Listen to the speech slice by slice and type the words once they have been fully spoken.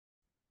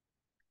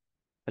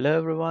Hello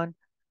everyone.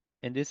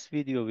 In this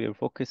video, we are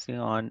focusing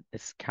on a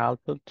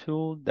Scalpel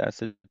tool.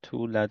 That's a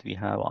tool that we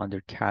have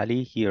under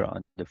Kali here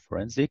on the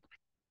forensic.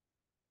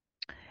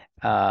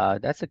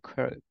 That's a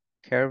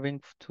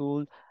curving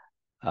tool.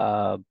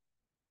 Uh,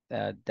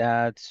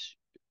 that's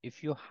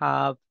if you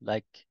have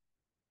like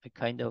a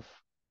kind of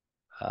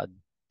uh,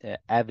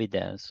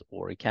 evidence,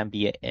 or it can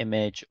be an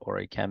image, or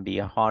it can be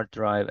a hard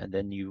drive, and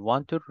then you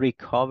want to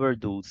recover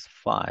those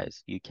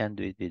files, you can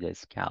do it with a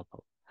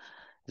Scalpel.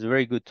 It's a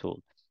very good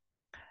tool.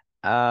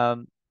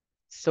 Um,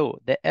 so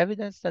the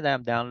evidence that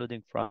I'm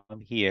downloading from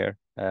here,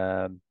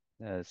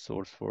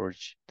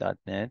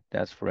 sourceforge.net,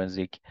 that's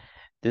forensic.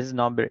 This is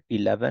number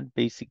 11,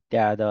 basic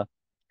data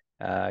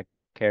uh,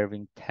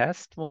 curving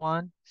test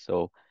one.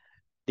 So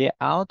the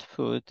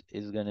output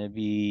is going to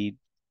be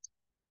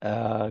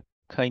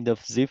kind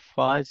of zip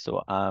file.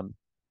 So I'm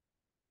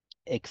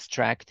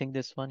extracting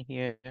this one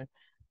here.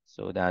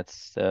 So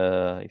that's,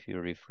 if you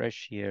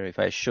refresh here, if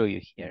I show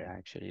you here,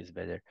 actually is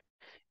better,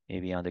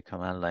 maybe on the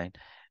command line.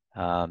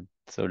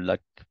 So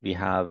like we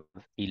have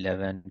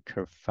 11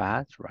 curve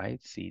fat,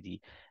 right?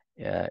 See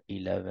the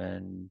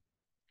 11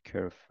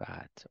 curve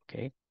fat,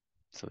 okay?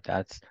 So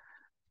that's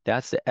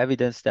the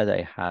evidence that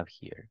I have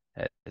here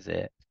as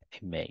a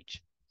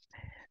image.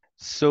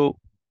 So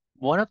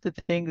one of the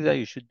things that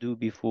you should do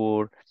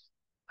before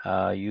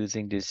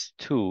using this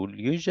tool,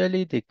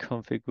 usually the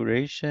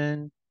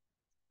configuration,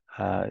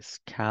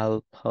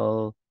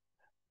 scalpel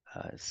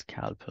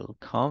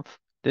conf,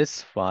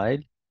 this file,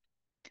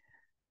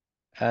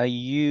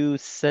 you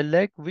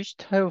select which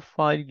type of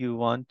file you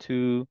want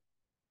to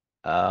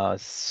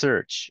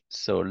search.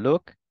 So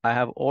look, I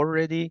have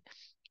already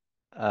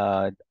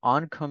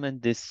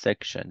uncommented this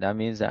section. That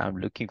means that I'm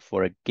looking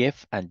for a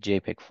GIF and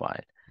JPEG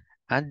file.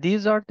 And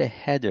these are the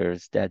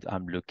headers that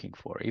I'm looking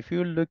for. If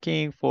you're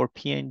looking for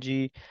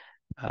PNG,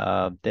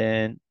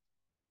 then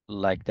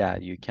like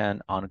that, you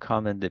can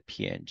uncomment the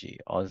PNG.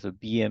 Also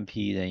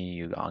BMP, then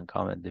you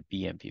uncomment the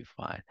BMP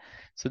file.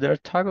 So there are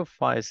type of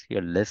files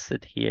here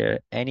listed here.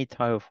 Any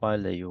type of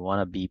file that you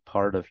want to be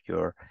part of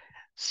your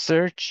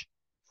search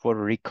for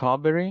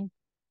recovering,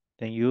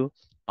 then you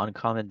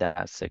uncomment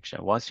that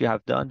section. Once you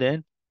have done,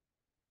 then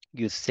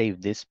you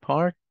save this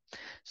part.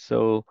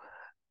 So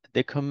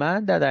the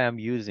command that I am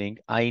using,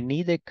 I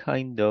need a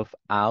kind of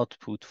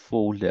output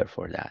folder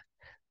for that.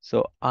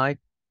 So I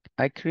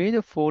create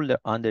a folder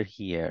under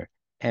here,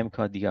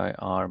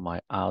 mkdir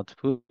my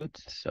output.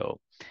 So,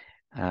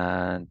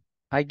 and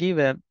I give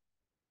a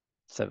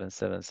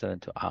 777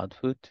 to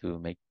output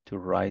to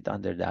write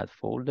under that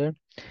folder.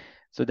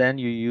 So then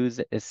you use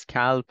a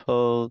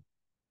scalpel.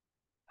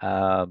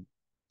 Um,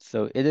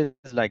 so it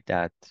is like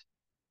that.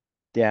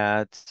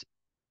 That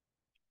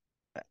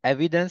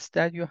evidence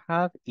that you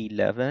have,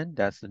 11,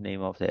 that's the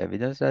name of the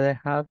evidence that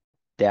I have,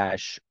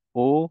 dash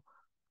O,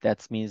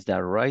 that means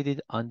that write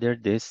it under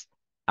this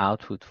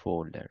output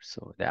folder.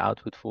 So the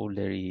output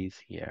folder is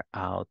here,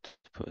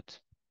 output,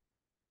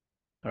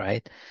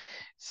 right?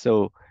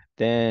 So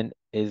then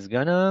it's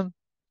gonna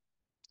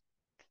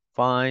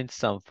find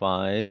some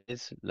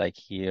files like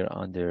here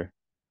under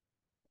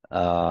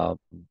uh,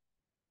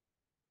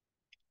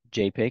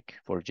 JPEG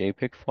for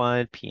JPEG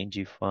file,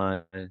 PNG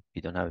file.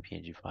 We don't have a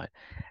PNG file.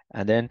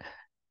 And then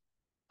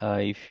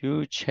if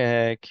you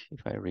check,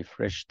 if I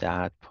refresh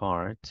that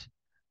part,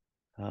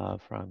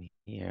 from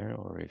here,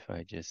 or if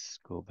I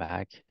just go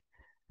back,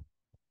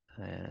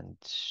 and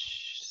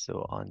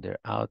so under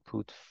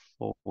output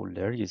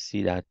folder, you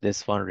see that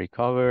this one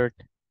recovered,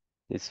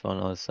 this one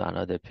also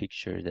another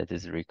picture that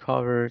is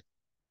recovered.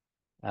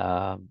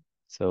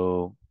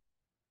 So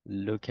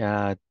look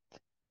at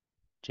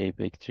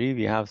JPEG 3,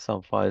 we have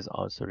some files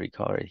also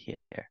recovered here.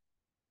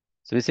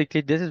 So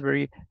basically this is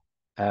very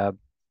uh,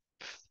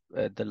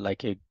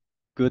 like a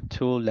good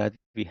tool that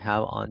we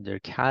have under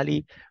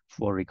Kali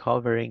for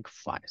recovering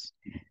files.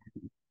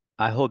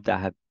 I hope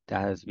that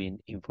has been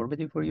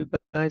informative for you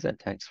guys, and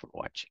thanks for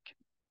watching.